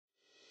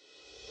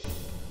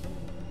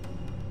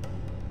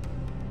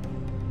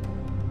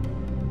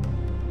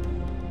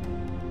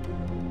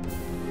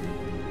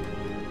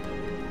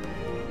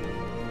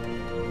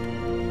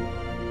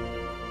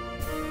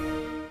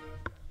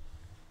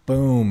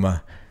Boom.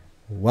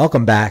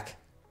 Welcome back.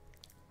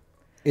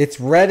 It's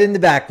red in the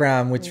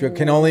background, which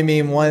can only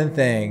mean one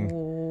thing.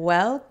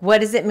 Well,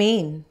 what does it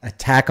mean?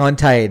 Attack on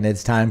Titan.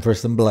 It's time for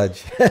some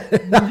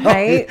bloodshed.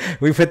 Right?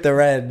 We put the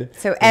red.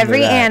 So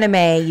every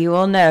anime, you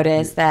will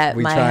notice that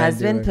my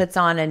husband puts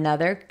on a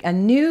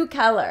new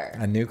color.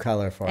 A new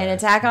color for us. And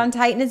Attack on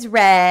Titan is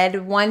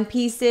red. One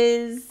Piece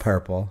is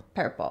purple.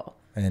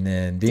 And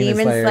then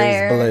Demon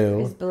Slayer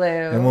is blue.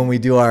 And when we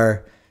do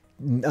our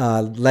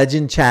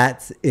legend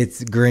chats,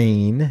 it's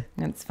green.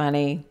 That's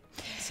funny.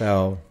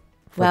 So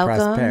for welcome,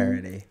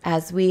 prosperity.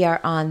 As we are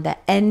on the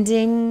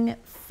ending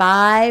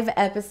 5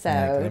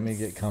 episodes. Let me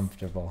get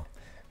comfortable.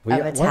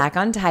 Of Attack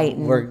on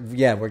Titan. We're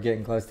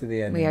getting close to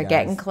the end. We are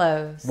getting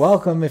close.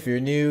 Welcome if you're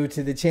new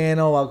to the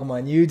channel. Welcome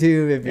on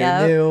YouTube. If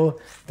you're new,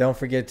 don't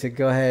forget to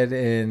go ahead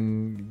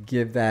and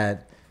give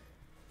that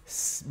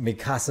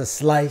Mikasa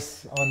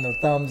slice on the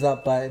thumbs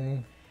up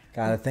button.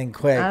 Gotta think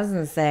quick. I was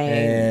gonna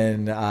say.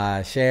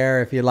 And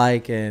share if you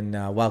like. And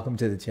welcome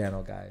to the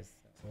channel, guys.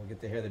 We'll get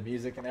to hear the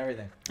music and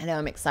everything. I know,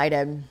 I'm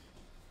excited.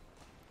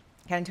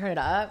 Can I turn it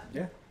up?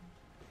 Yeah.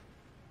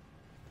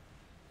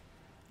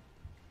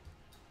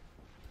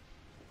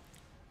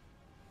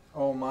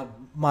 Oh,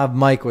 my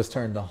mic was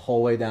turned the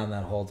whole way down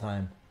that whole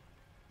time.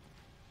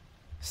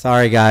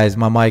 Sorry, guys.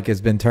 My mic has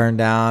been turned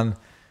down.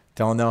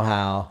 Don't know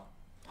how.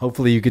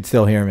 Hopefully, you could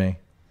still hear me.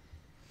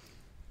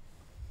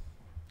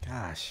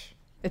 Gosh.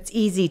 It's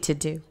easy to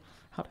do.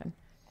 Hold on.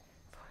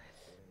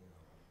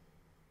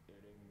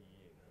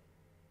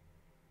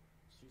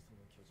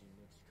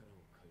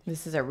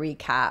 This is a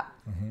recap.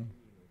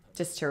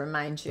 Just to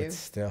remind you. But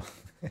still.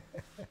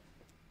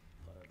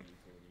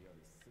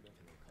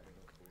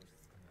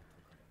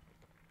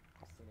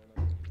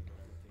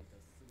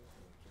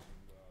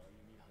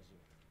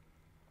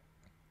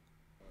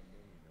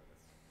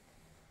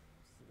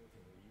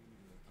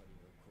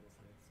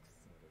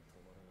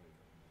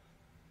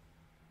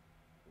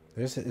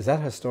 Is that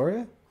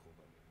Historia?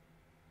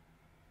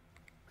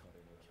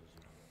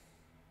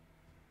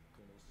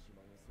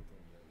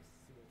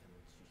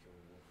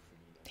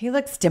 He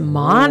looks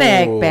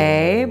demonic,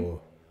 babe.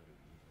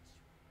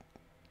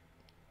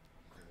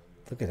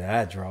 Look at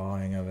that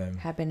drawing of him.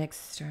 Have been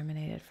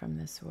exterminated from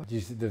this world. Did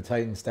you see the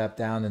Titan stepped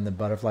down and the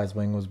butterfly's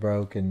wing was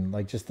broke, and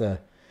like just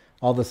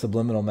all the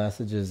subliminal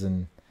messages,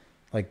 and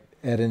like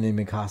Eren and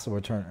Mikasa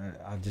were turned.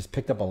 I just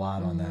picked up a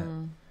lot on that.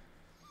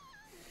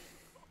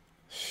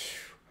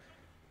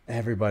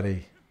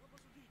 Everybody.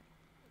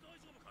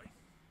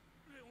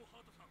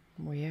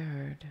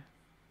 Weird.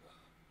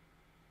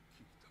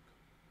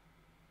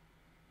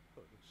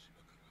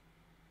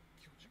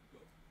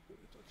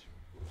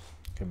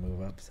 Can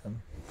move up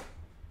some.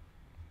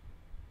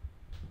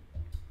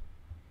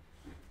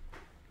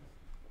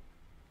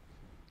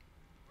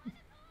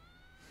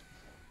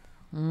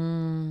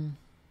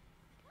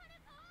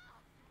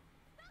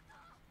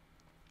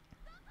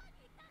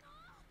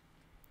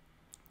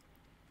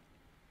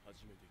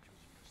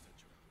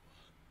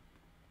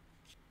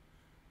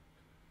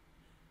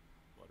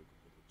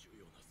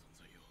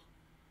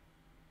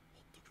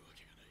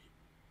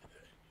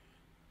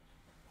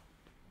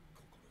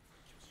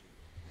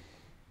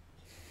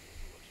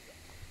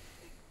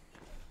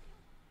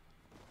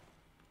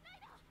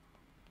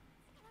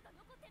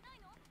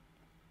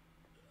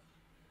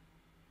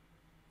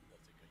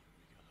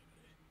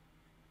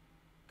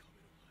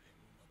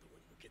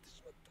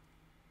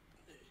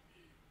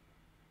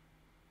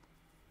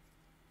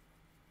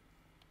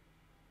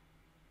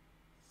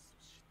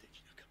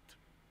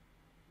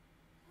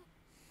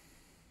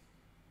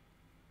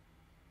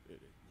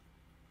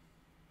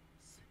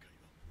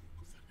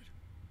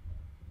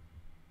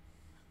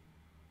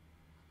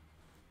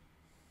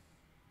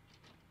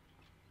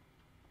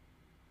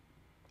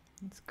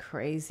 It's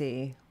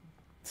crazy.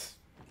 It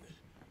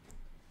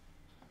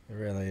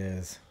really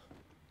is.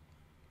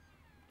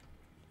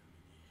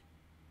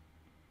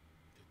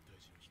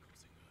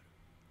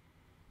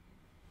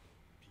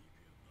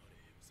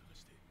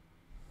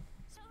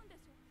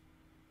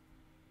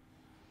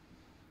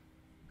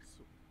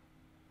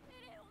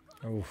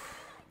 Oof.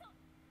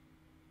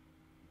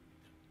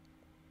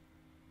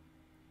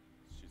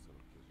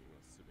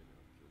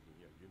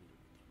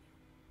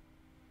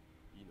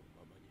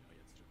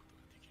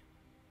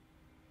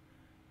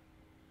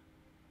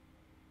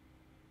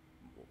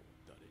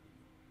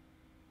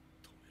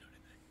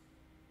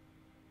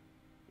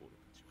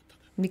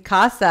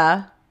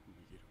 Mikasa.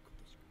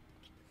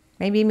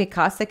 Maybe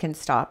Mikasa can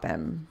stop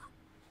him.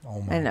 Oh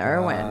my and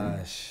Erwin.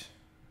 gosh.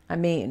 I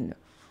mean,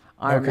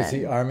 Armin. No,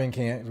 because Armin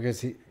can't.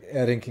 Because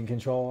Eren can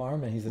control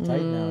Armin. He's the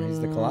Titan now.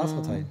 He's the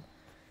colossal Titan.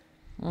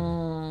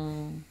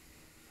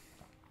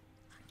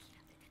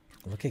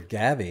 Look at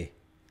Gabby.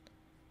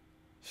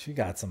 She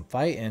got some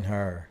fight in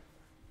her.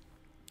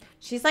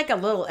 She's like a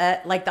little,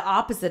 like the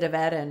opposite of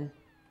Eren.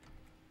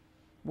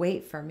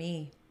 Wait for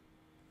me.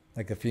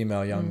 Like the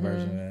female young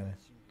version of Eren.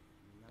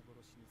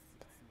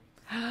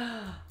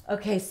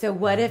 Okay, so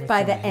what if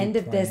by the end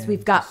of this,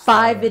 we've got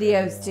 5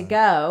 videos to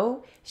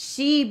go,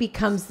 she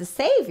becomes the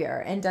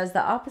savior and does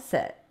the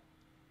opposite?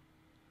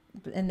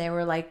 And they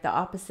were like the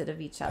opposite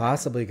of each other.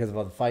 Possibly because of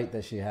all the fight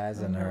that she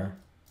has in her.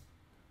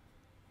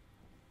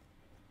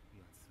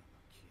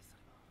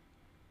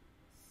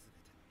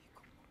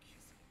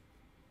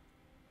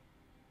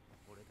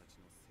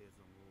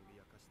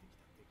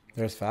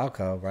 There's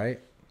Falco,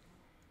 right?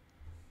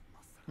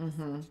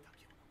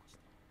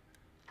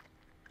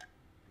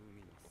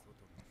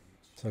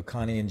 So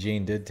Connie and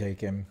Jean did take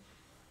him.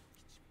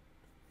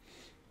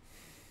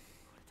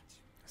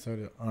 So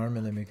did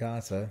Armin and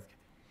Mikasa.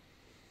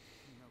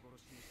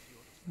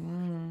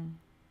 Mm-hmm.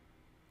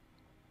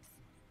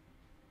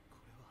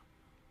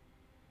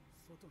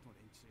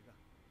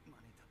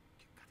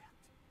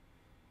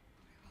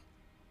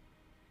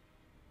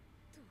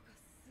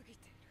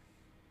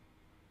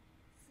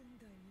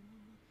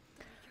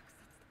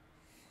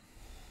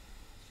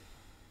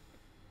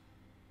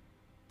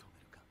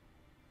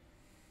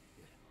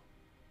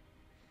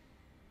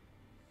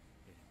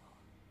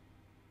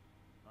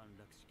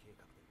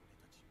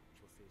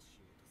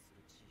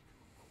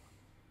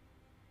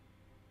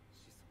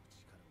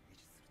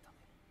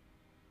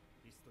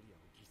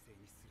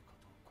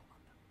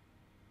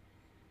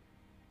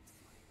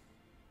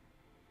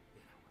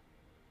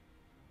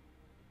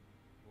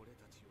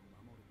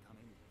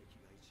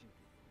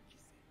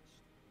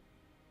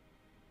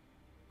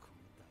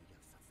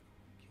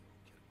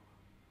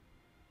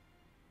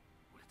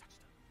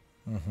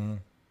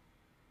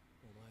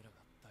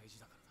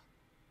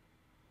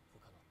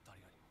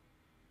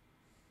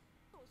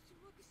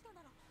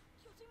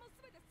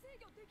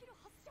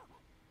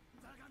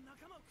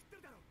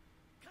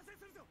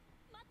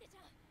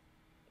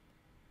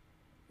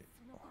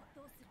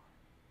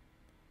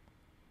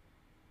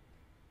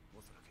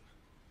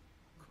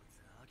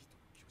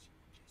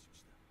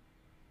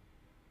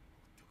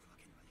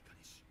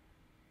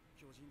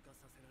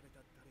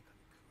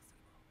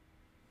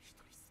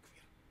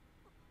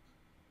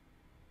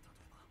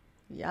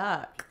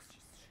 Yuck.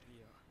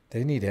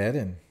 They need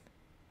Eden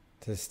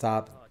to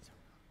stop.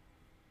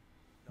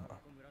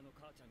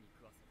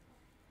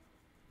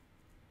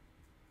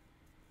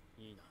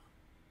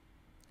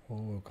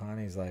 Oh,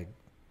 Connie's like.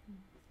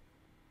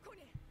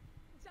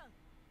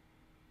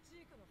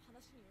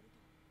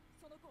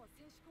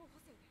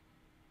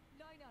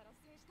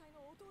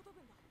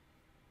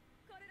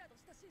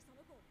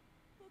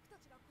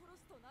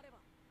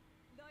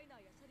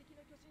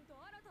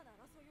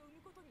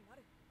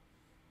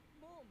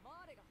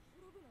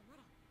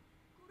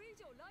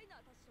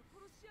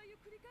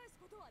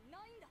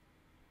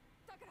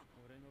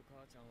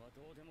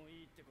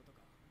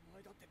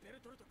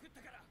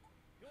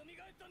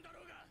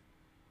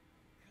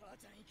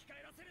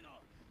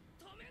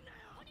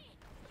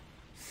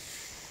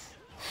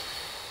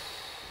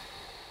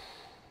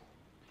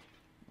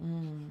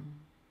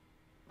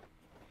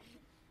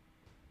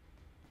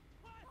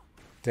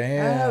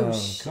 Damn,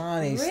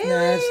 Connie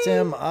snatched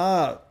him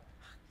up.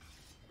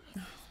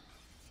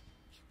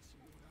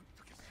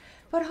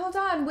 But hold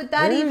on, would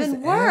that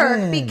even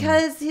work?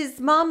 Because his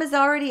mom is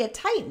already a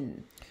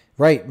Titan.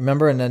 Right,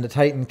 remember, and then the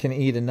Titan can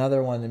eat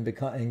another one and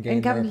become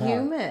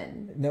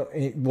human. No,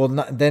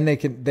 then they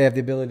have the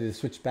ability to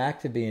switch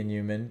back to being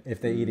human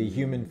if they eat a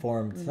human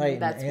formed Titan.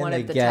 That's and one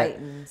they of the get,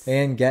 Titans.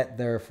 And get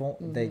their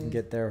they can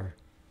get their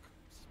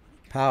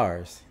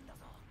powers.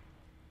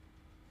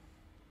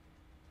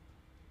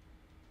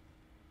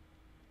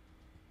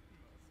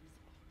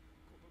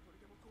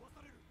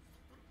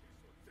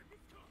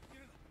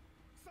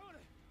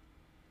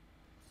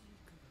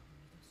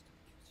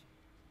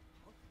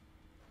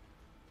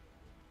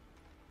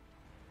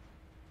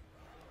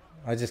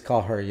 I just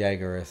call her a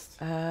Jaegerist.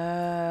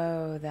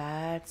 Oh,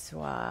 that's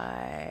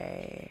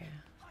why.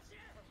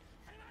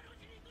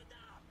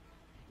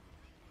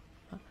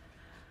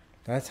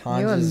 That's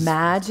Can you Han's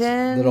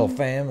imagine? little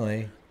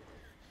family.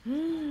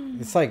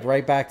 It's like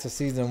right back to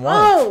season 1.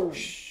 Oh!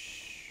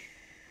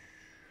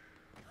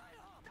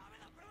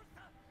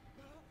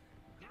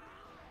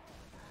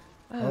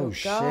 Oh,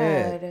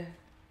 God. Shit.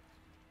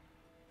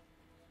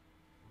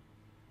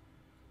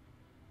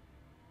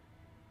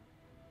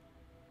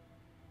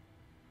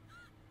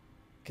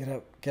 Get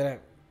up, get up.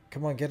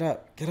 Come on, get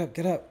up. Get up,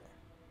 get up.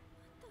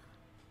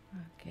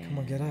 Okay. Come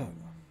on, get up.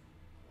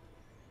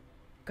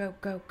 Go,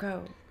 go,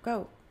 go,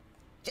 go.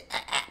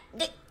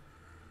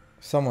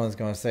 Someone's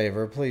going to save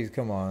her. Please,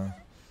 come on.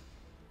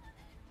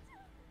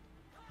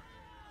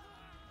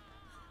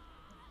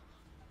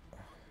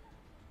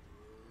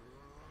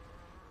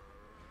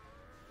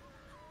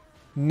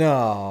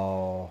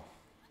 No.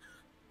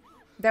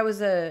 That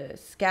was a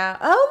scout.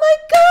 Oh, my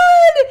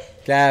God.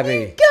 Gabby.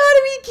 You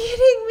gotta be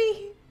kidding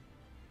me.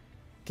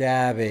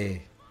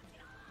 Gabby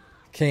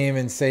came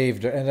and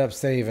saved her, ended up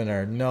saving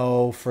her.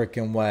 No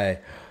freaking way.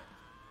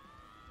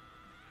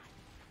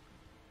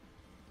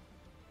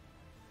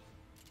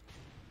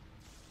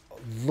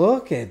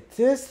 Look at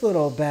this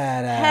little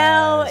badass.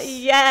 Hell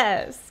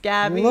yes,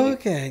 Gabby.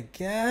 Look at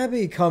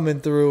Gabby coming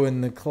through in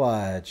the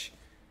clutch.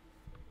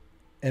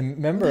 And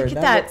remember, look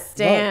at that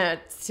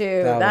stance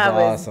too. That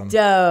was awesome.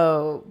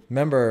 Dope.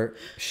 Remember,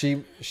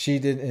 she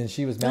did, and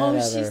she was mad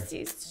at her.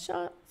 She sees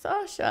shots.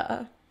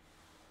 Sasha.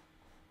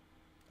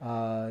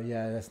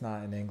 Yeah, that's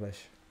not in English.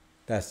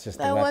 That's just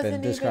That the weapon wasn't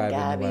even describing the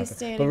Gabby weapon.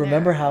 standing But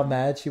remember there. how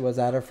mad she was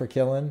at her for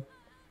killing?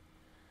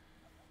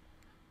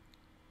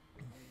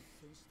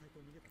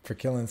 For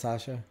killing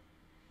Sasha?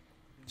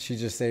 She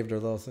just saved her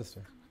little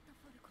sister.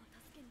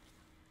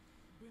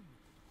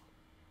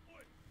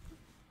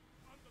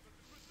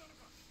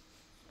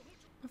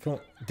 Come on.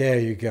 There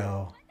you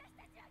go.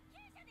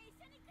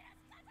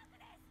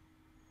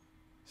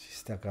 She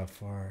stuck up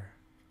for her.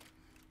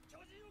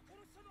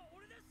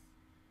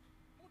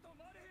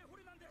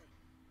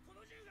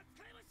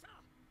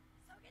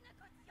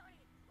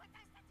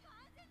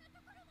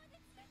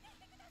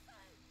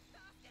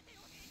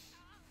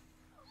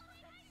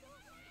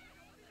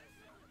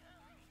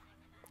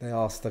 They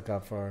all stuck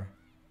up for her.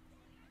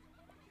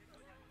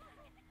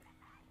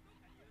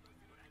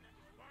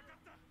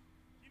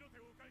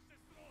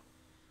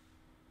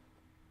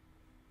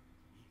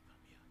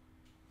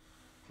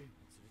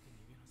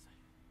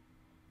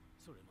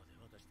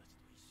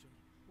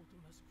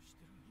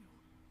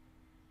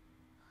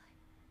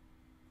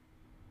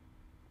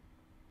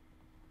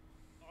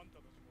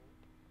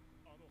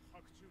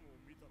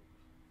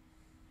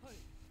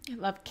 I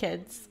love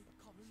kids.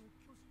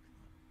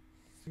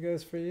 It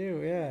goes for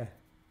you, yeah.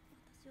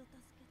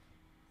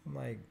 I'm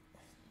like,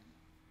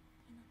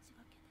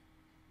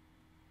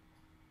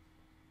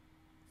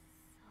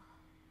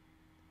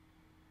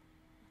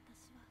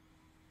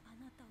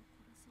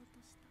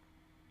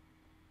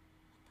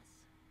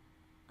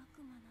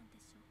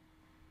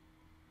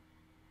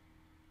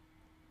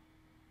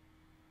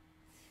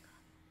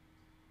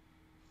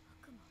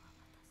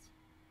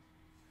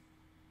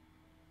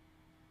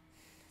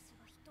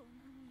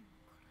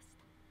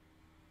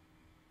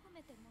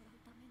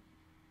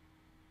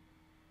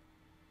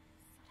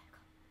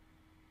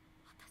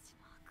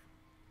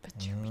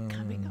 But you're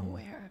becoming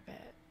aware of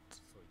it.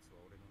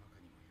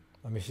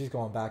 I mean, she's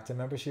going back to,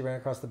 remember she ran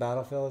across the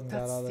battlefield and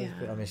got all those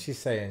people? I mean, she's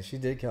saying she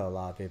did kill a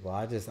lot of people.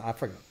 I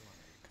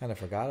kind of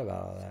forgot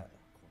about all that.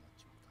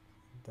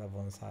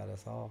 Devil inside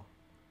us all.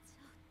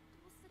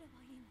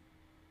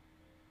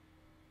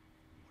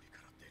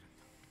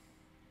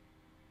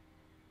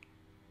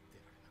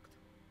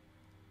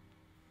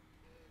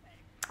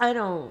 I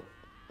don't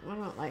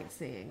like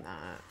seeing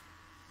that.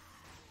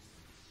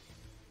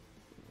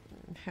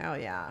 Hell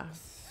yeah.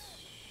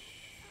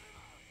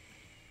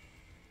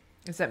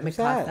 Is that Who's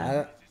Mikasa?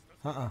 that?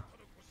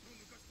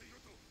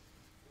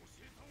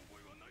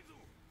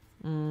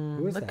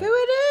 Who is Look that? who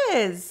it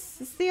is.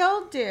 It's the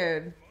old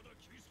dude.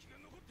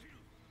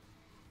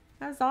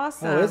 That's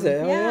awesome. Oh, is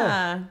it? Oh,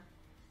 yeah.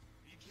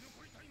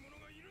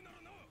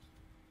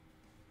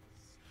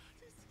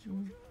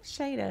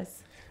 Shade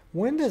us.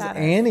 When does Shadows.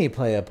 Annie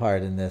play a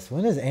part in this?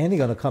 When is Annie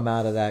going to come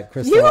out of that You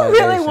crystallization?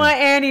 really want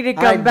Annie to I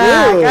come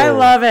back. do. I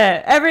love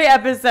it. Every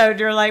episode,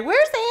 you're like,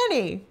 where's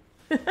Annie?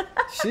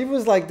 She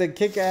was like the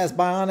kick-ass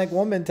bionic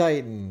woman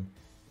Titan.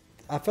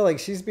 I feel like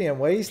she's being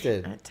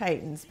wasted. That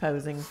Titan's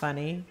posing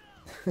funny.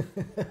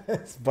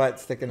 His butt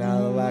sticking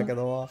out of the back of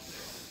the wall.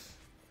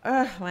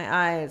 Ugh, my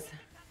eyes.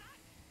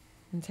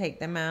 And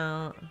take them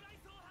out.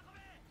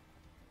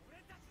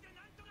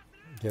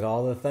 Get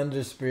all the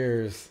thunder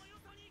spears.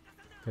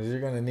 Because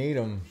you're going to need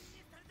them.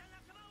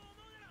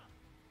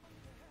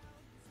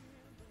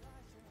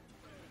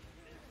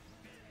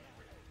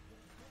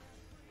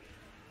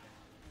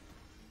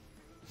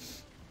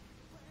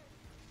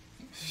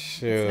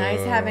 Shoot. It's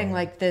nice having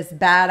like this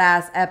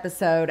badass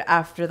episode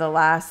after the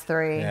last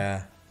three.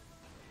 Yeah.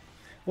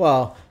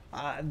 Well,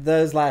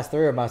 those last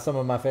three are some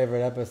of my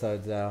favorite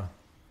episodes, though.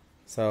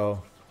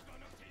 So.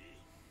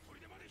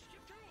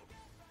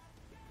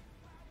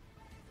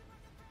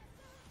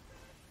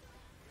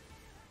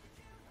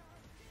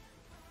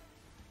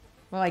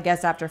 Well, I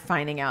guess after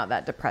finding out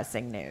that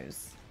depressing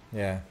news.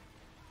 Yeah.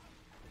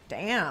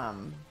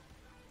 Damn.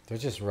 They're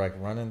just like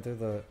running through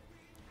the.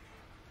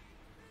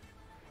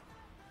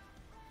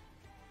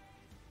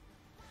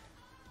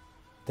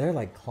 They're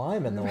like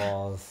climbing the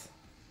walls.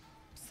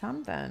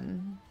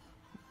 Something.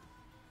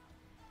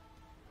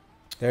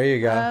 There you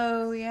go.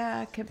 Oh,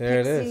 yeah. There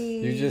it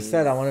is. You just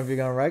said, I wonder if you're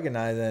going to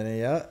recognize any.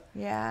 Yep.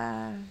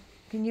 Yeah.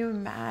 Can you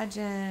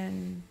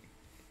imagine?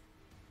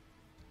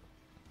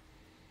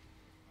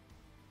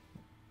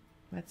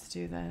 Let's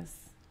do this.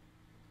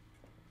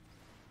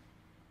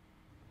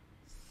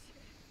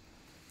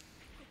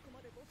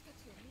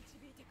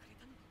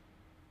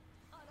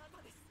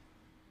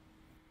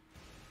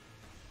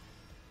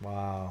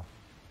 Wow.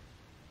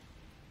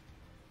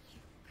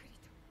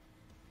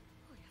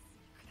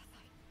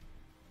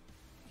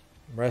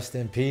 Rest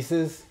in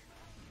pieces.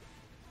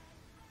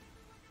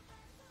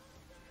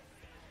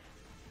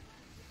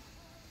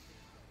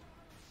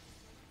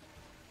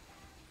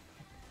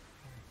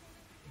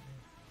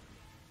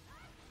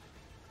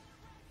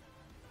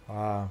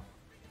 Wow.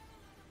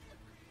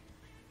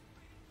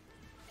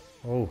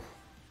 Oh.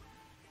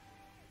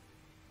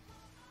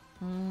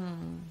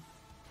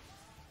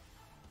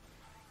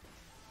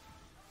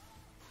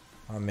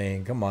 I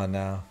mean, come on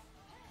now.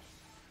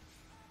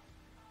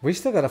 We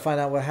still got to find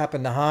out what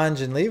happened to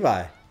Hanj and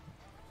Levi.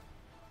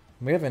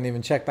 We haven't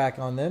even checked back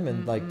on them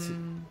in like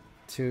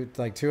two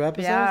episodes,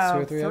 Yeah, 2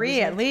 or 3 three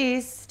episodes? at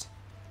least.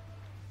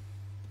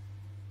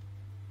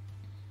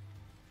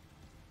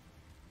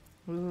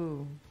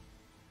 Ooh.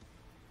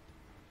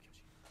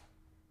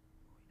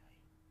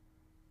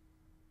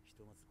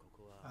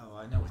 Oh,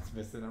 I know what's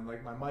missing. I'm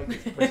like, my mic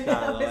is pushed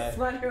out of the way.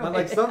 wondering I'm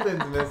like,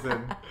 something's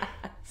missing.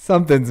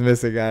 Something's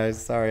missing,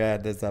 guys. Sorry I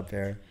had this up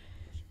here.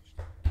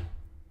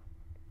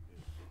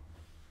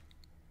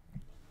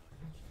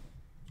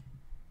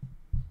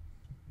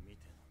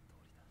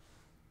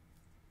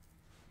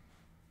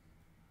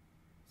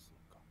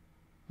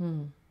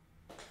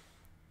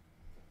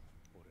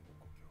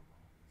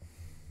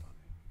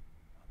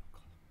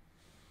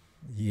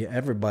 Yeah,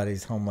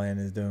 everybody's homeland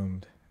is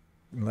doomed.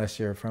 Unless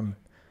you're from...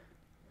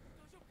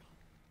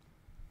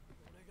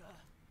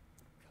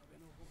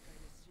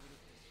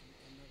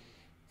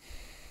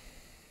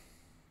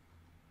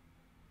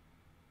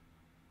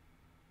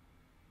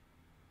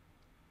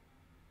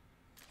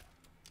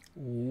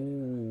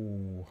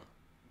 Ooh.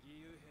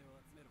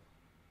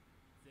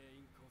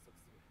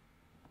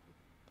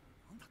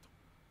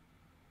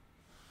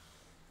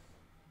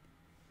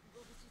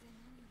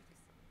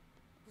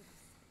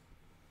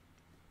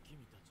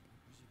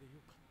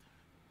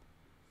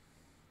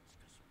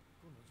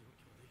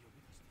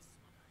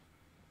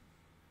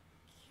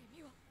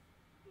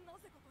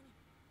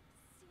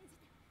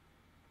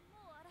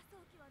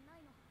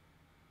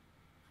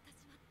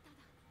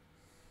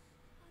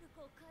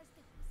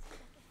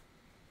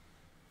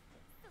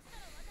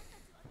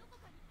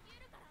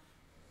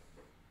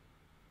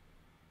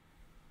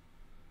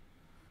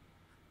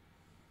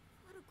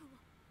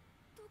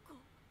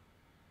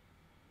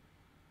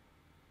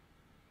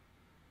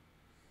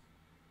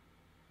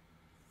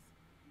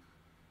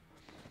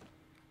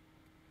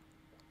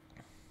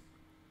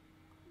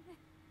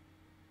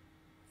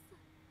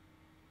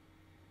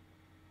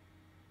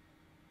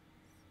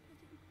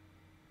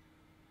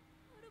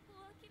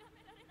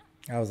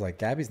 I was like,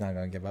 Gabby's not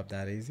going to give up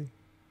that easy.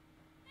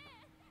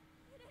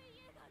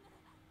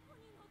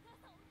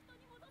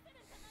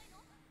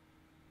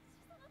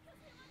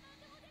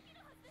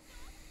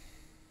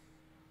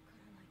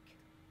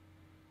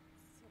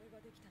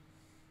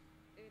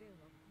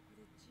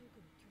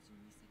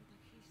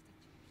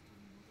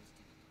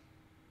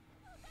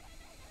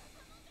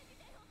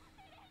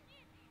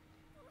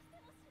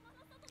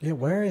 Yeah,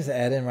 where is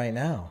Eden right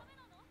now?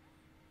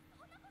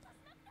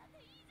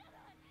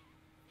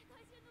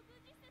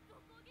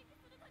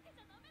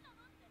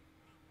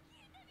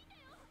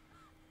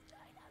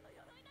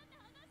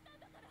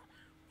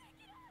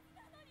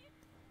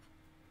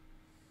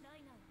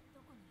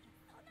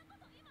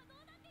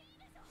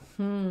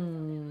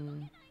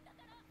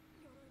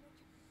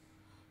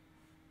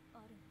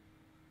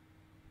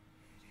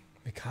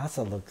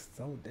 Mikasa looks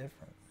so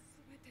different.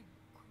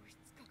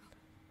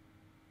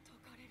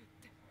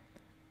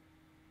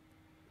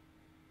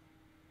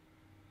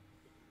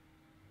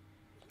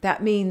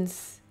 That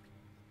means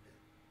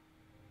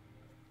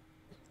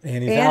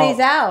Annie's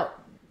out.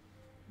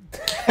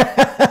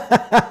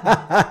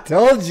 I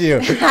told you.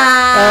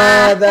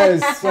 That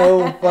is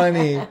so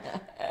funny.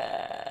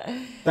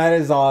 That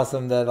is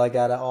awesome that like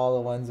out of all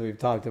the ones we've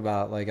talked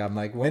about, like I'm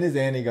like, when is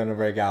Annie gonna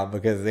break out?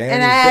 Because Annie's,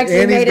 and I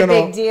actually made a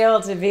big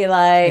deal to be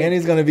like,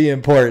 Annie's gonna be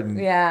important.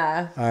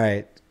 Yeah. All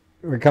right.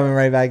 We're coming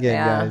right back in,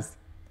 Yeah. guys.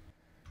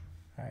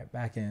 All right,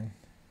 back in.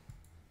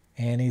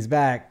 Annie's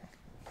back.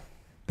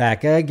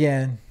 Back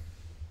again.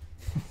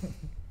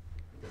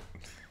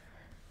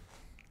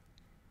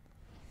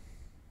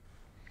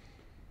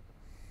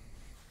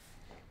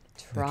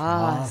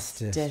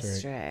 Trost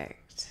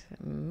District.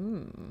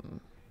 Mm.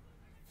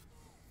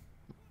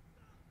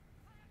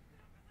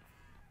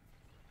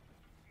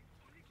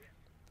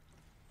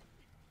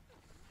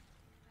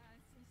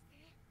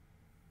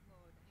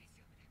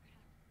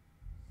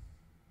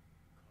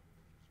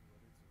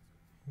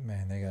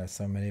 Man, they got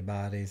so many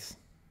bodies.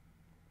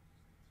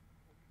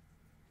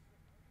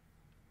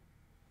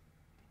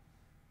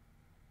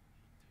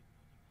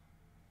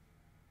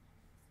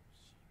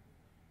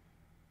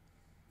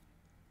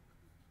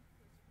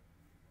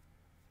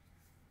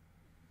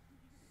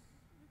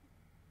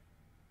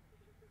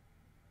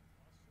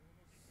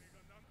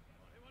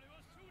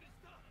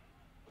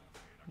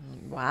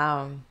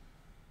 Wow.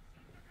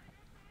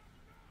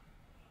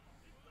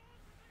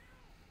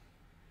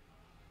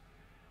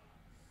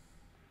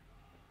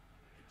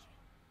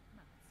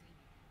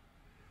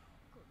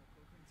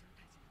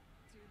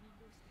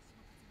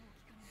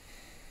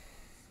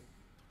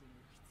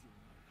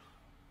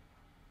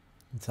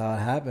 That's how it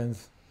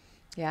happens.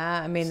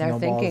 Yeah, I mean, they're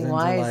Snowballs thinking into,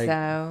 wise, like-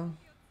 though.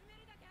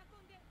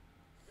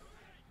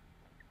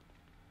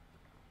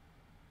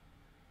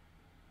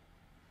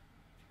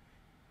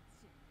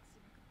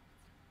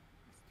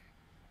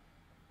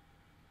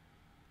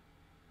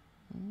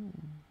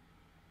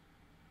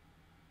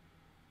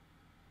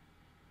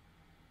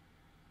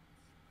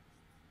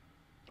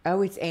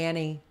 Oh, it's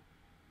Annie.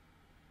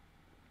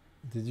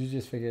 Did you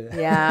just figure that?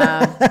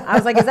 Yeah. I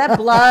was like, is that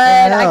blood?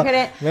 I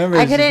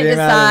couldn't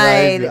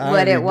decide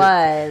what it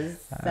was.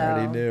 So. I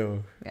already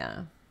knew.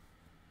 Yeah.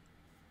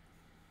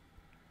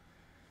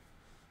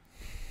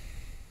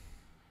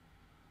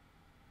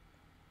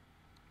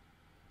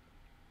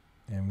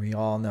 And we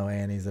all know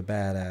Annie's a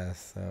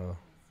badass, so.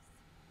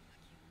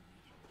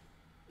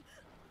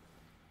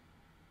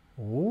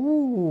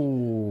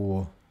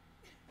 Ooh.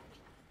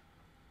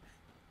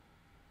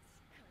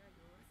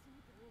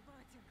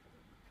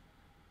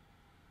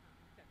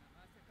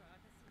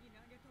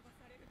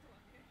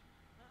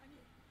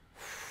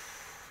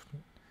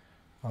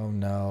 Oh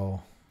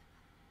no.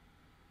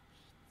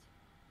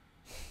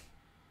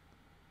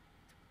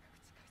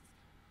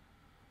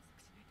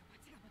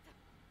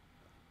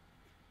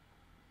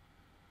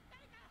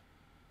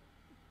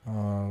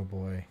 Oh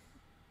boy.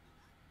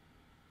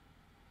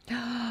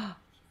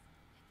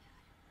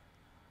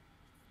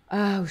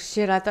 Oh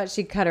shit, I thought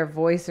she cut her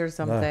voice or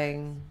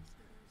something.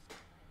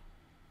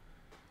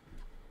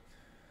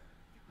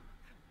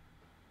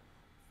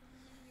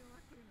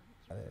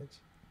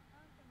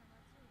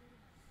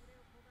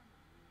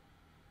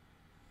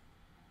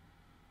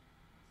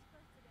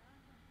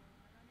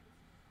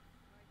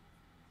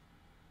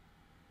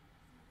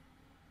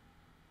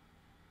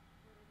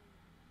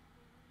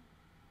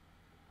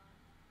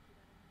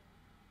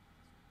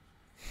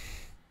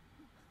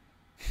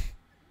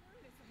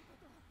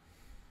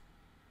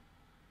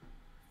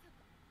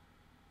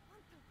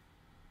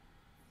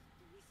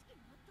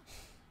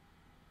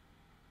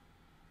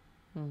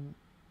 Hmm.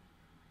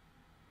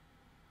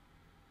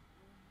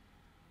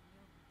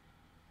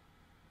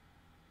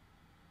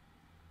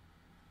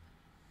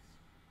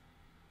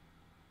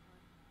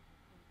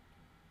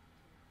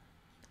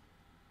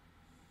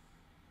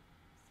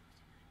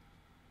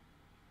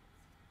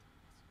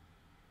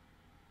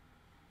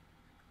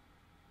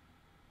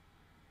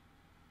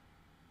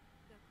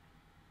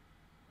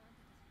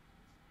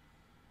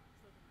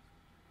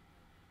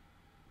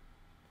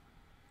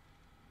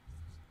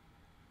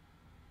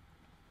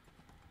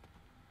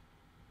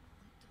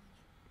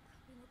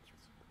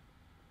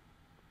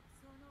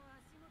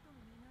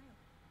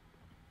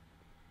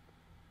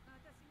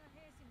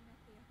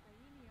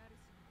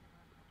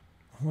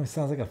 Almost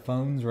sounds like a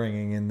phone's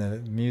ringing in the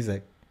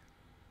music.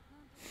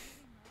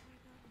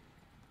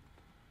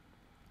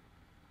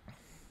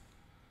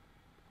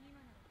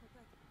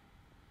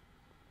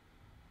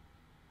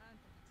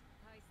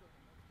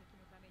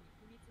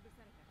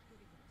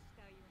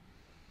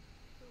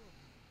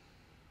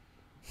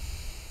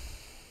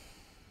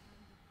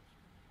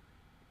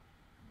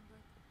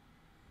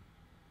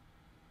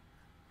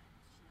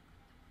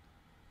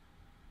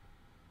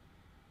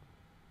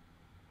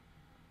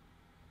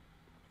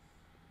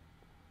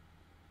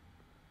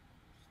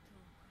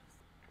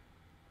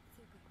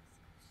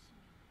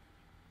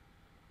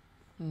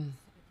 Hmm.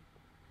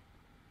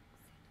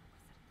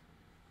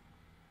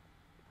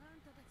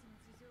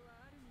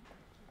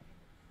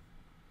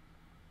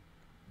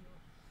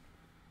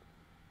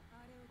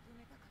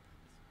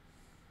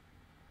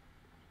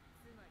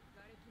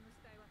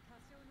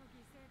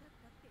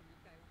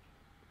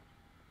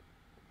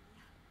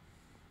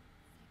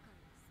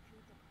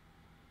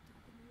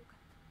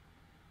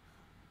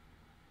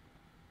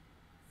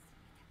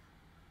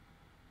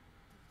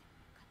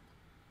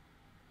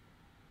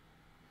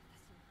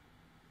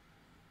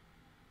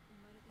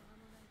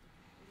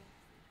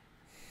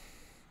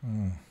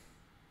 Mm.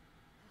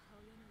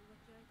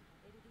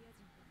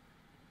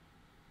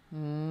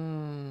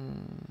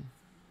 Mm.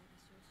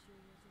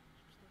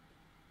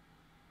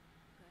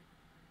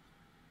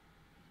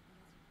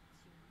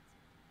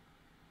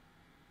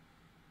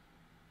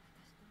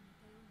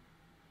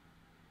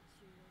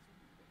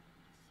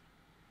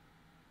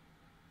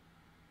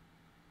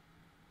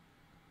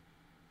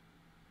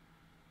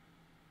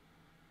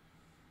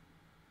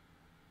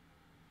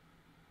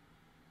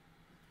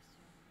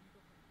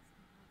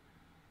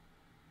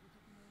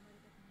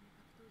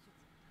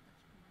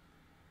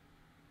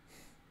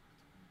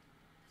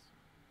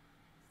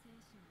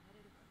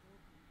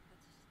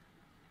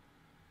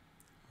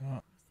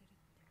 Oh.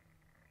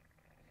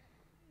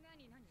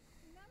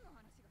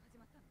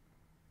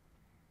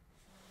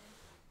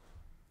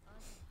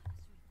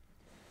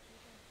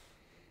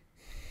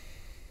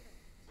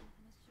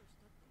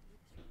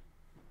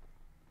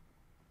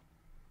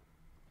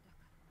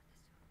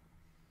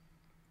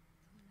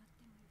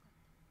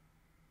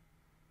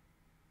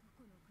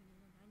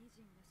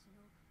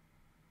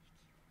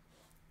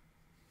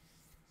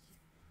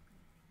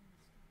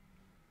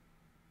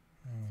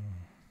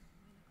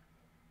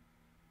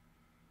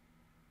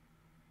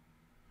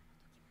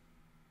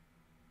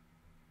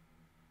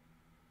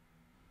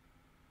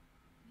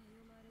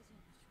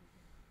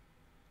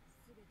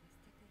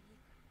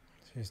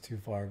 She's too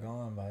far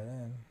gone by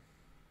then.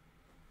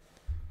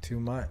 Too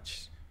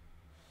much.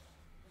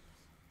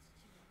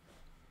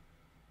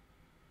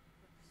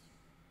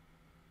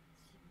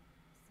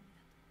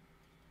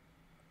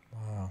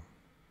 Wow.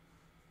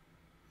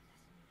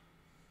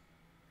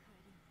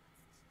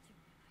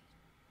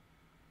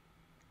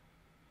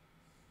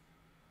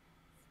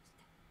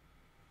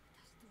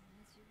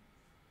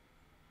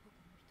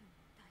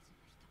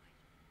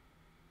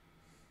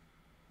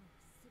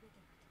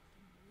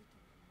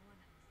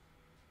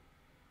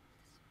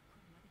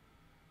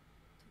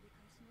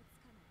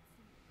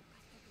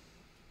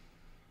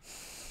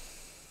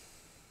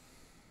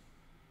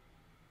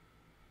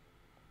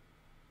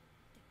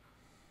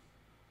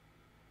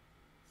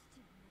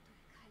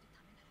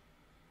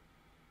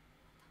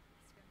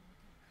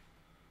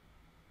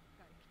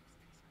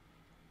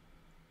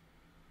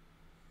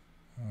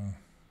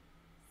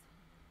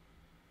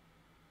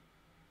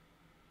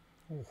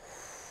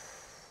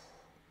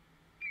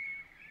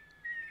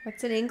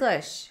 What's in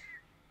English?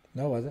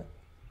 No, was it?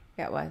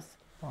 Yeah, it was.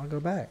 I'll go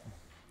back.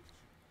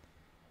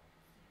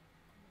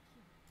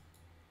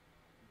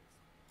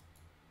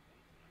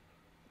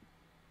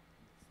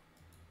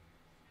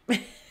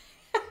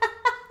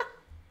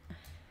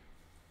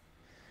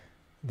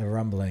 The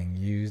rumbling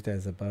used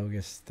as a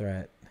bogus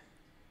threat.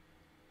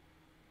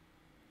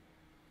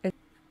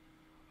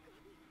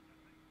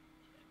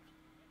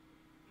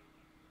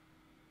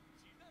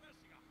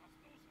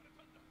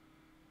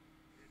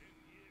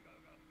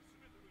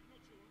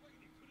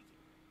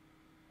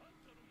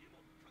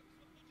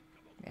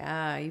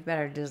 Yeah, you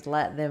better just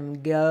let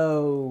them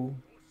go.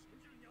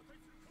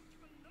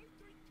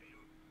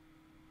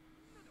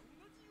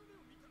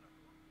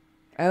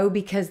 Oh,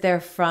 because they're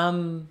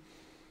from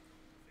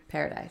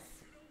Paradise.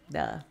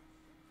 Duh.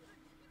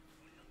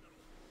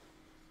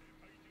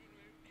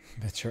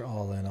 Bet you're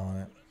all in on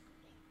it.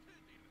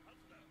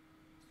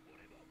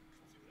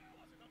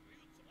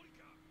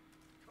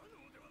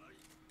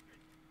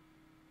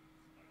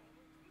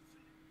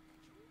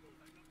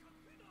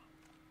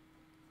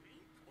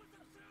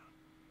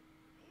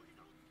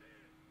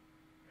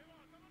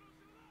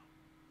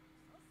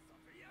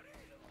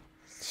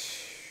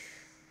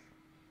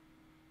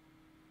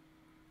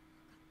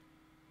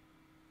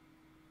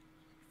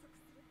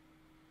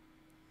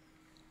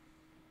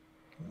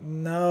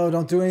 No,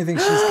 don't do anything.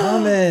 She's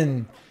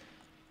coming.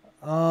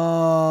 Oh,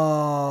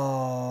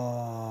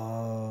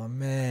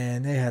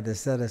 man. They had to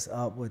set us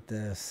up with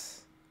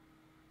this.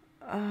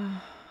 And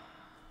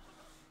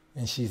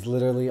she's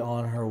literally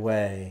on her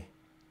way.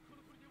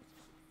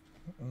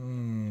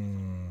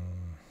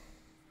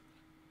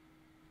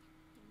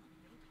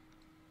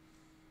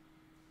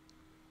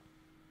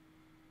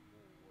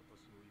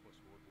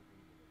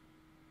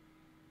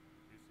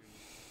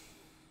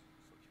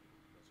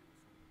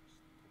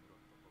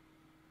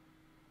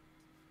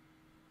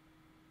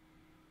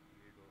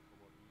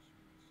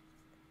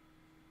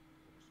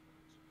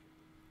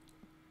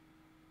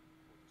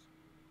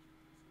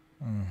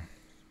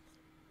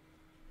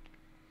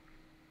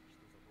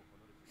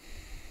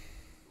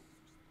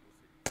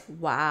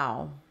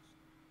 Wow.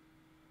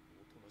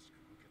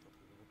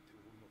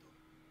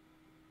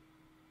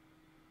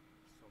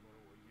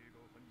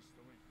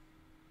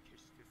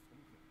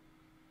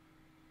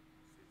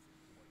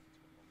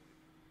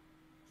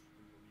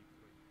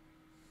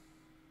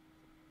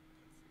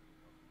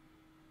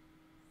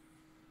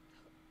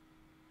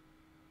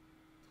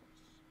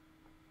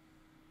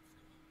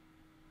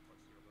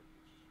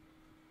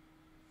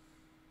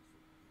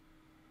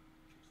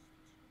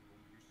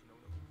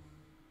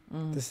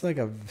 This is like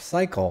a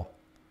cycle.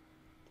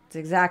 It's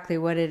exactly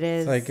what it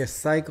is. It's like a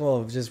cycle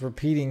of just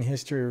repeating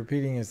history,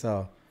 repeating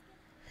itself.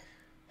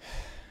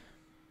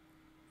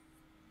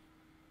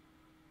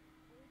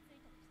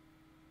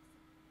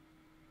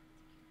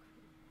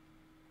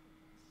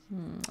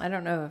 I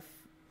don't know if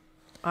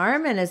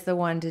Armin is the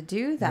one to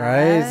do that.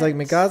 Right? It's like,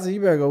 Mikasa, you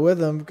better go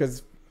with him,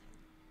 because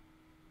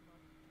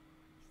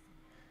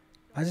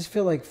I just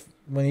feel like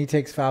when he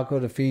takes Falco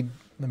to feed...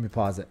 Let me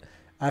pause it.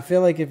 I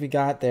feel like if he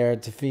got there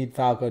to feed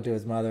Falco to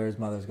his mother's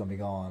going to be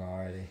gone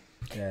already.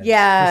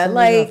 Yeah,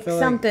 like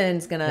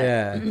something's going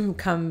to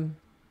come...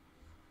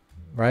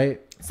 Right?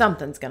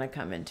 Something's going to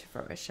come into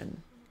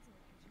fruition.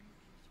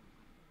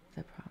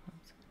 The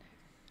problems.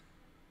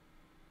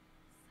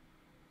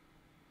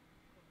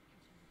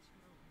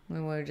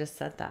 We just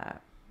said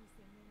that.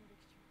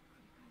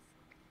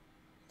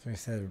 So we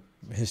said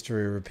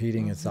history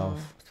repeating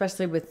itself.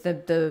 Especially with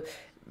the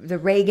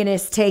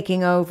Reaganists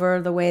taking over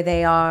the way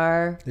they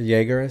are. The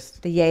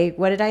Jaegerist?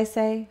 What did I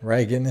say?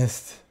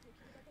 Reaganist.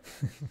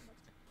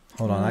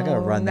 Hold on, I gotta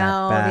run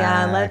that back.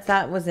 Yeah,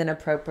 that was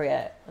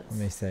inappropriate. Let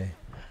me say.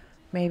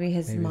 Maybe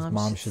his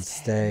mom should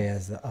stay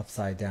as the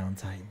upside down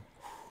Titan.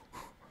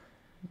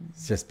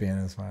 It's just being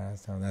as smart.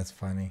 That's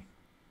funny.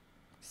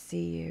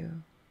 See you.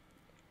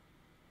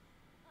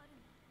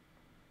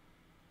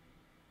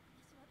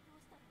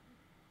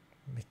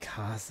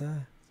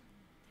 Mikasa?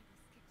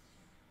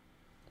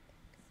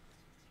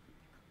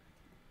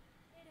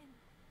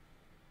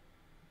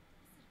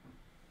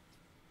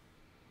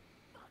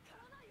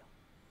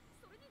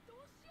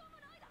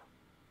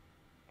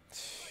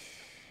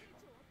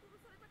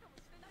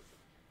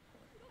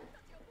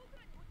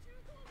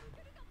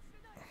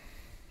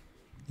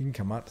 You can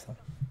come up, son.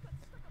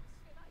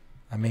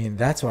 I mean,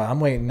 that's why I'm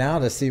waiting now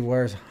to see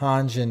where's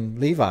Hanj and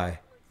Levi.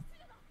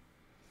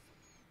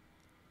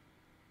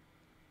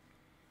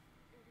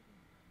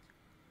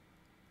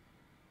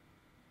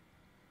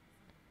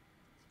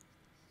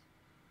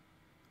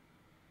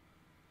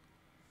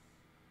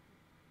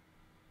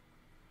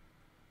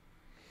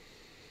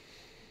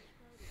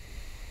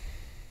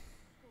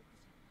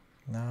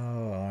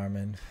 No,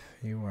 Armin,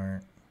 you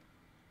weren't.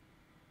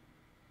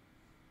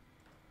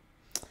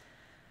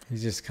 He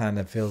just kind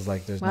of feels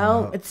like there's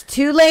no hope. It's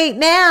too late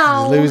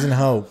now. He's losing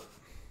hope.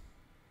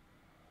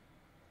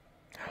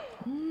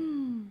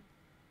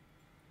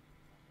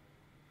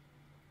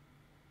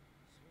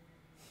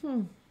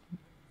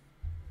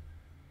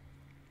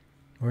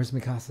 Where's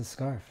Mikasa's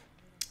scarf?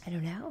 I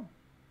don't know.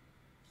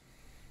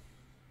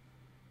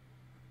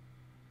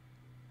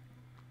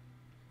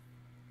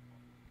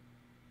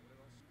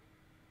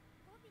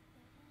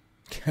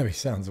 Gabby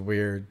sounds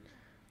weird.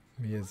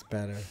 He is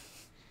better.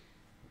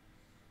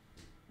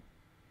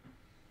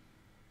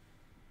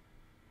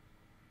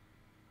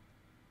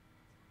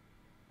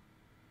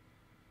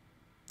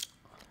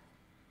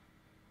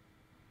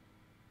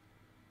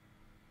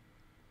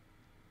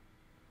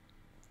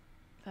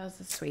 That was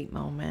a sweet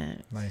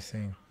moment. Nice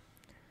scene.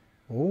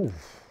 Ooh.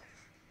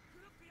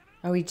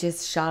 Oh, he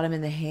just shot him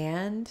in the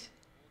hand?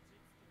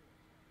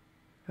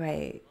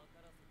 Right.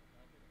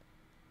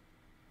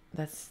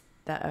 That's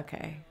that.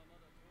 Okay.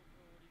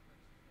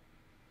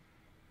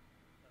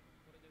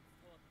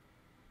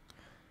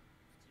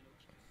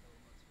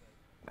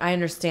 I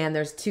understand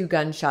there's 2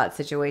 gunshot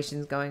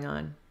situations going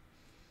on.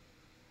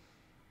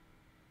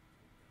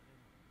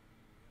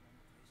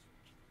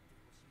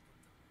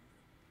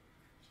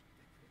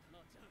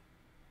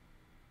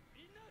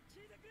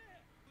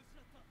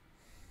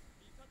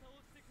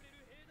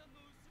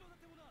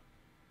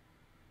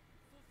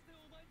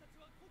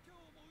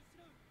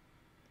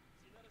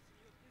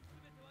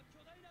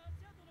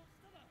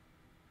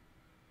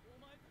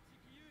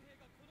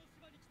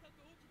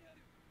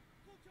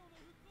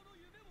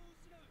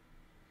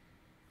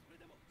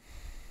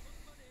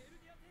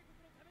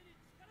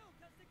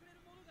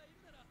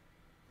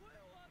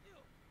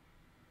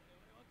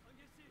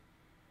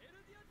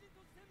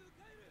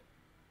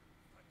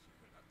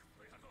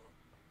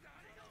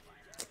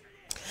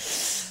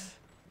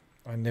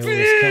 I knew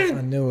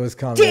it was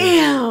coming.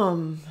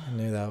 Damn! I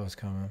knew that was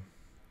coming.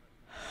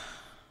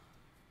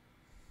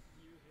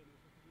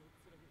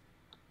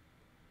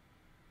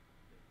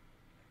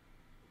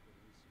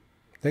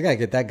 They gotta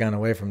get that gun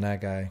away from that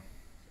guy.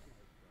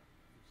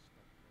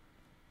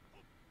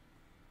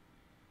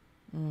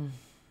 Mm.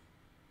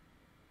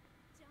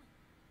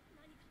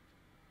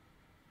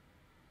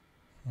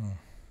 Mm.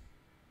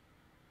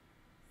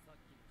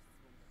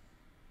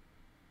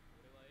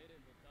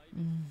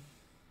 Mm.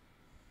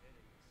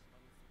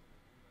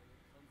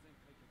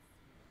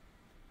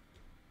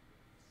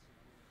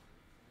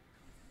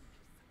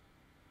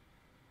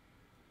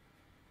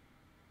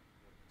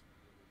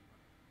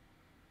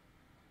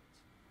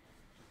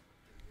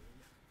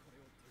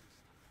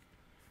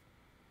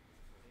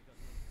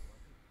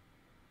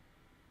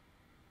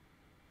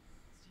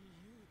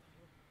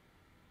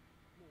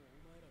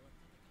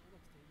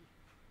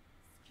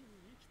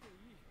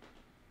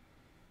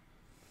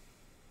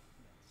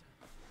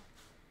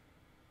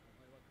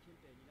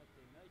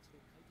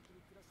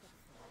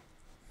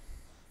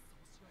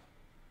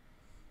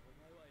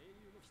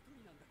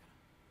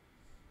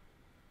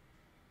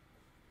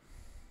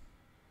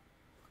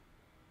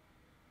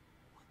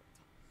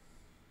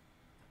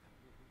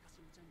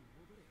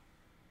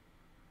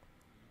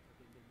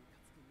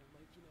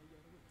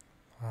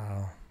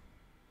 Wow.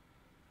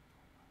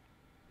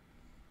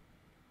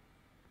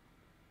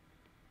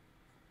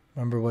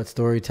 Remember what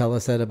Storyteller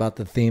said about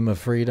the theme of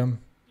freedom?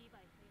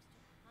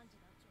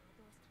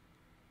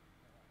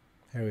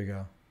 Here we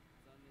go.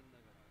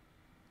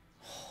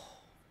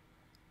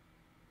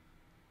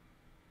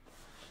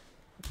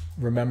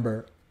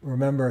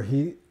 Remember,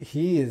 he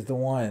is the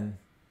one.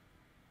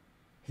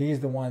 He's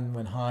the one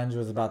when Hans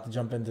was about to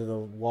jump into the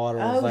water.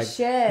 Was Oh, like,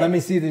 shit. let me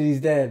see that he's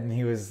dead. And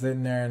he was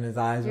sitting there and his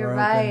eyes were open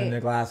and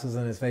the glass was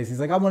in his face. He's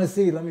like, I want to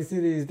see. Let me see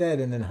that he's dead.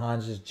 And then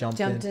Hans just jumped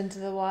into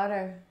the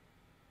water.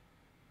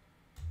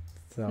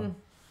 So.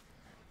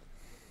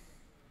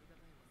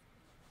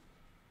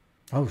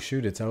 Oh,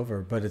 shoot. It's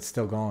over. But it's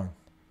still gone.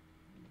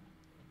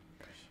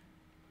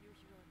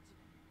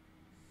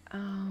 Oh,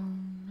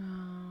 no.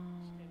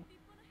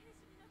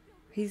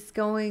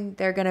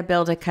 They're going to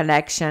build a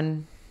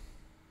connection.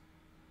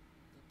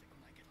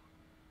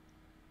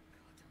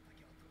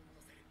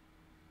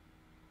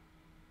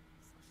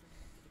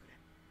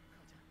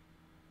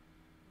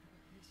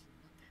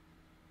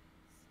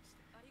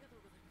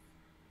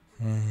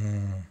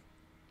 Mm.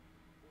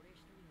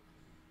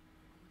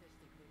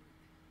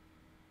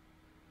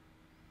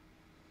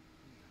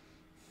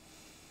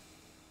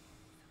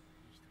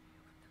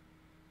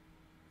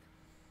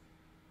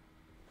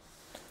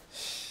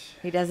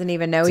 He doesn't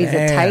even know he's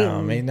a Titan.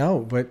 I mean,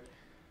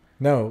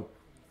 no.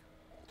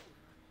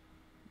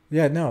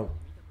 Yeah, no.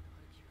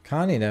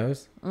 Connie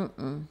knows.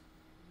 Mm-mm.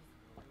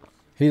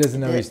 He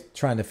doesn't know he's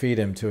trying to feed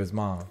him to his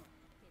mom.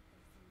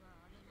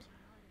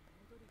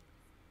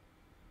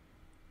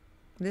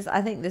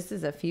 I think this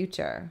is a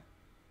future.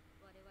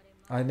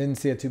 I didn't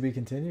see a to be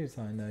continued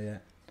sign though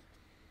yet.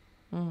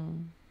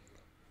 Mm.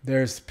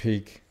 There's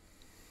peak.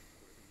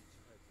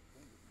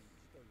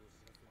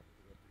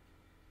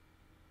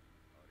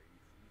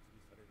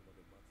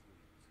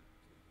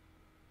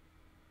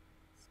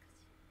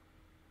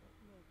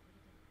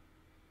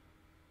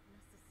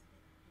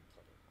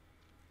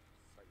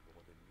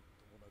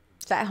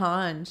 Is that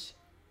Hanj?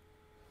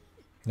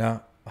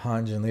 No,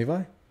 Hanj and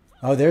Levi.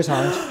 Oh, there's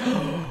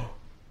Hanj.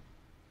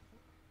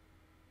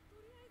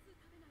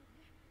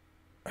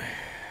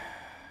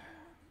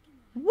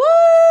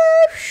 What?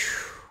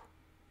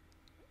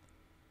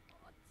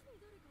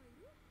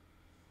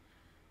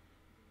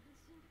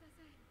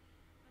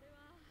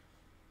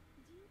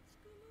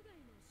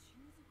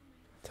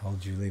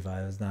 Told you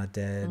Levi was not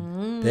dead.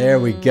 There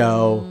we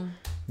go.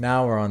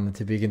 Now we're on the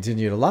to be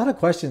continued. A lot of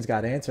questions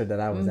got answered that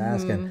I was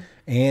asking.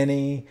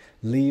 Annie,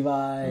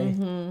 Levi.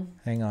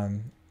 Hang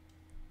on.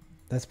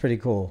 That's pretty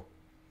cool.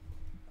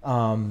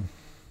 I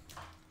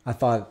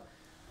thought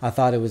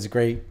it was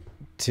great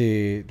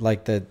to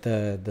like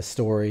the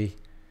story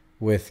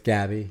with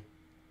Gabby.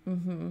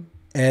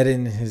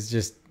 Eden is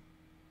just,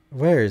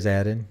 where is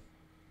Eden?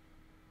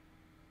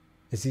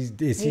 Is he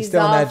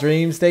still in that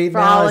dream state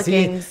now?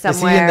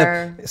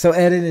 Somewhere. So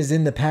Eden is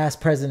in the past,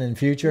 present, and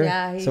future.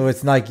 Yeah. So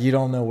it's like you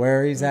don't know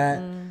where he's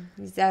at.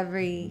 He's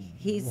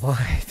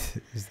what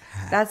is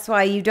that? That's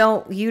why you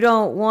don't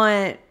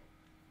want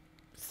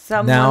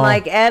someone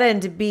like Eden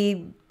to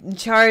be in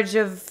charge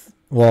of.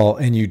 Well,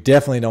 and you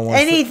definitely don't want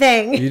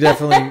anything. You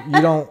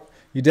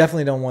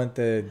definitely don't want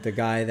the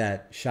guy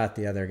that shot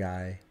the other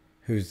guy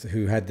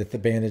who had the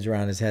bandage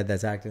around his head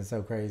that's acting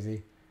so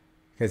crazy.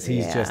 Because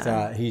he's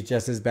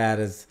just as bad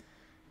as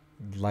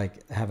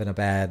like having a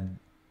bad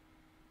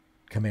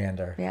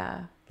commander.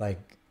 Yeah.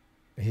 Like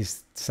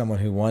he's someone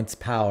who wants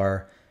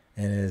power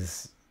and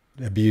is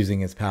abusing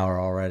his power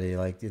already.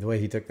 Like the way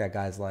he took that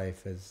guy's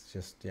life is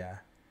just, yeah.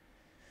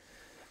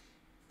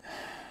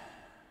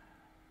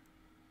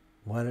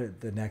 What are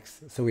the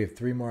next? So we have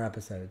 3 more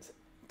episodes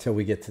till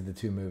we get to the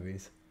 2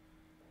 movies.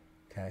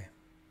 Okay.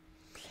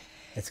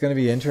 It's going to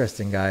be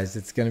interesting, guys.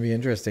 It's going to be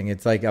interesting.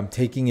 It's like I'm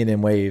taking it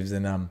in waves,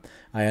 and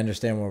I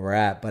understand where we're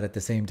at, but at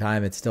the same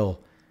time, it's still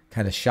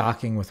kind of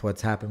shocking with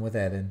what's happened with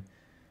Eden.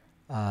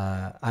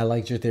 I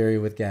liked your theory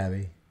with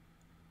Gabby,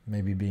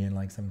 maybe being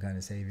like some kind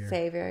of savior.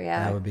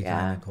 Yeah. That would be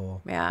kind of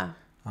cool. Yeah.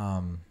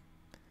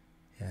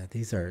 Yeah.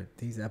 These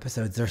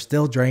episodes. They're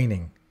still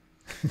draining.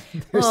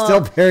 They're still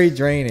very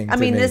draining. I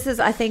mean, this is,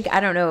 I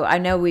don't know. I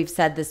know we've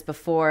said this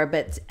before,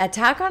 but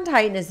Attack on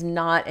Titan is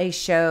not a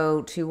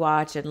show to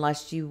watch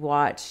unless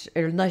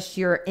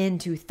you're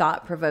into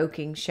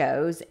thought-provoking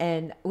shows,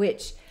 and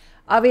which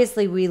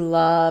obviously we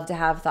love to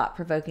have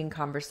thought-provoking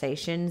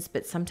conversations,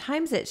 but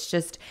sometimes it's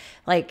just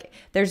like,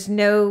 there's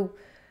no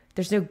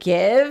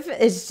give.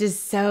 It's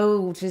just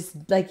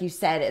like you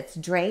said, it's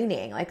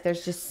draining. Like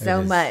there's just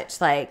so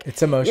much, like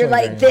it's emotional. You're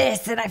like draining.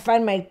 This, and I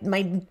find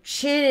my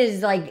chin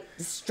is like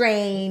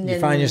strained. You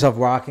find yourself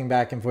rocking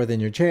back and forth in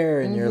your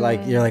chair, and you're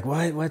like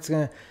what's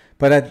gonna?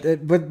 But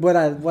what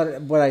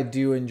I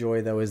do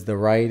enjoy though is the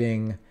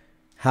writing,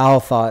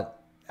 how thought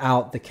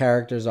out the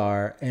characters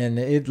are, and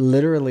it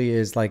literally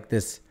is like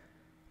this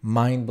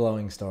mind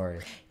blowing story.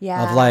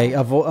 Yeah.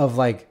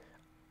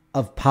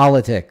 Of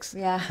politics,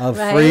 of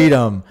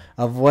freedom,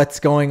 of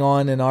what's going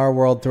on in our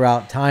world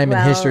throughout time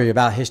and history,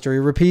 about history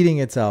repeating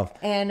itself.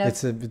 And of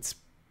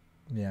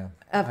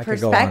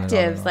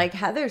perspectives, like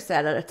Heather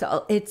said,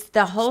 it's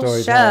the whole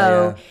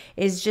show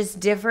is just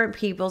different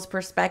people's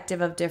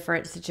perspective of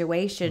different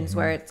situations,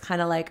 where it's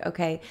kind of like,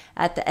 okay,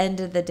 at the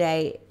end of the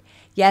day,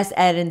 yes,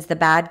 Eden's the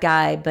bad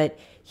guy, but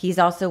he's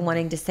also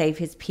wanting to save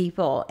his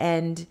people.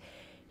 And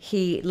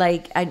he,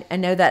 like, I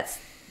know that's,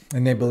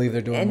 and they believe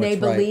they're doing what's right. And they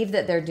believe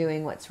that they're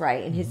doing what's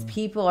right. And his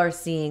people are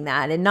seeing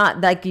that. And not,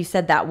 like you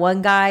said, that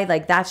one guy,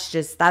 like that's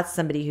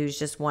somebody who's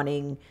just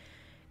wanting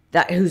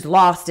that, who's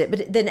lost it.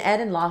 But then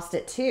Eden lost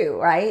it too,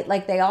 right?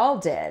 Like they all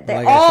did.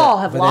 They all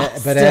have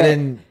lost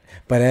it.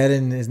 But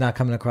Eden is not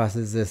coming across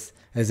as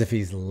if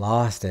he's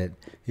lost it.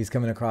 He's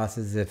coming across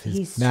as if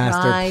his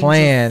master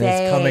plan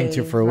is coming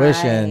to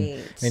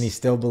fruition, and he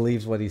still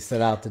believes what he set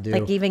out to do.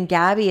 Like even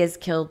Gabby has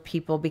killed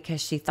people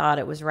because she thought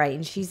it was right,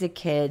 and she's a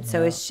kid,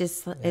 so it's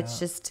just.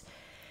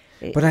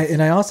 But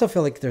I also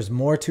feel like there's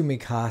more to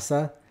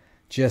Mikasa,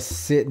 just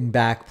sitting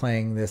back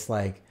playing this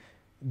like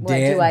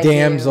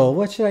damsel.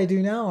 What should I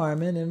do now,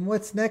 Armin? And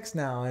what's next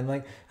now? And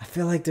like I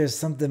feel like there's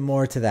something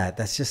more to that.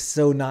 That's just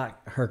so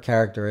not her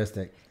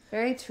characteristic.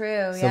 Very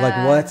true. So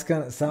like, what's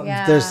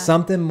there's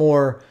something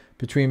more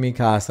between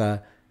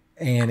Mikasa,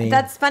 Annie.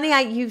 That's funny.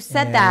 You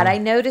said that. I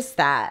noticed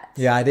that.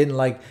 Yeah, I didn't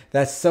like.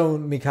 That's so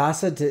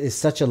Mikasa is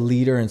such a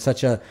leader and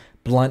such a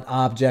blunt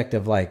object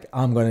of like,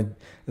 I'm gonna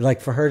like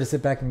for her to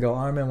sit back and go,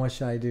 Armin, what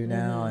should I do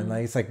now? And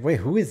like, it's like, wait,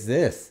 who is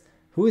this?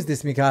 Who is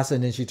this Mikasa?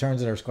 And then she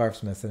turns in her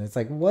scarfsmith, and it's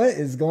like, what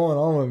is going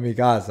on with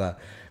Mikasa?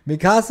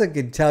 Mikasa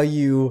could tell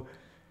you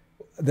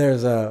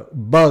there's a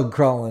bug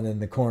crawling in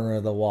the corner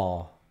of the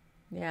wall.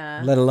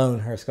 Yeah. Let alone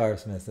her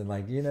scarfsmith. And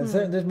like,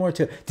 there's more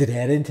to it. Did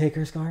Eden take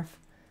her scarf?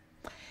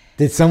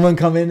 Did someone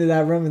come into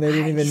that room and they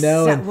didn't even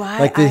know? And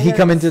like, did he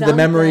come into the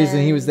memories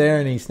and he was there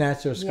and he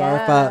snatched her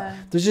scarf out?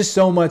 There's just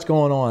so much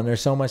going on. There's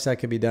so much that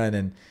could be done.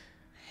 And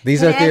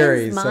these are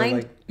theories. Can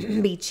Eden's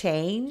mind be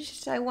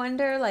changed? I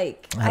wonder.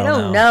 Like, I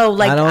don't know.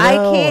 Like, I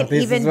can't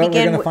this even is what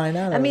begin. We're gonna find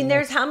out. I mean,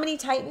 there's how many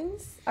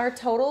Titans are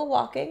total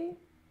walking?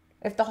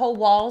 If the whole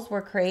walls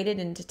were created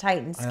into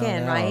Titan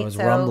skin, right? It was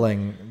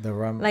rumbling.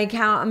 Like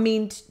how, I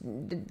mean,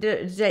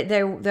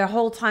 the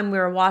whole time we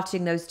were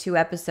watching those 2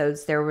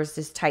 episodes, there was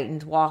just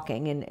Titans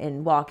walking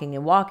and walking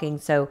and walking.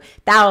 So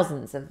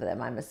thousands of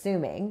them, I'm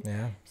assuming.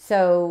 Yeah.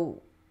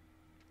 So,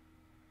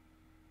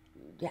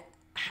 yeah.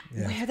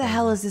 Yeah, where the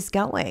hell is this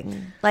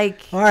going?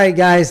 Like, all right,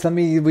 guys,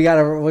 we're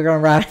gonna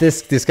wrap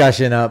this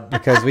discussion up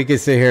because we could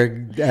sit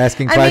here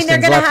asking questions.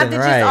 they're gonna left have and to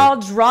right. just all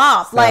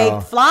drop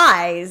like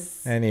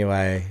flies.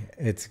 Anyway,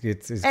 it's you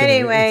interesting.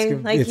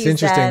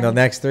 said. The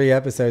next 3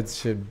 episodes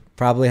should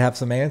probably have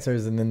some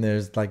answers, and then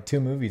there's like 2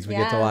 movies we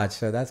get to watch,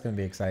 so that's gonna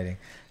be exciting.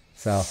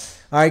 So, all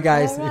right,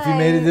 guys, if you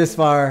made it this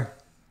far,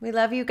 we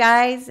love you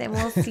guys, and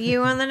we'll see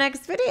you on the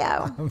next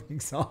video. I'm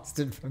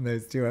exhausted from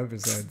those 2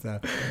 episodes. So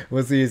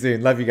we'll see you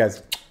soon. Love you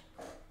guys.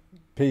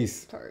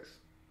 Peace.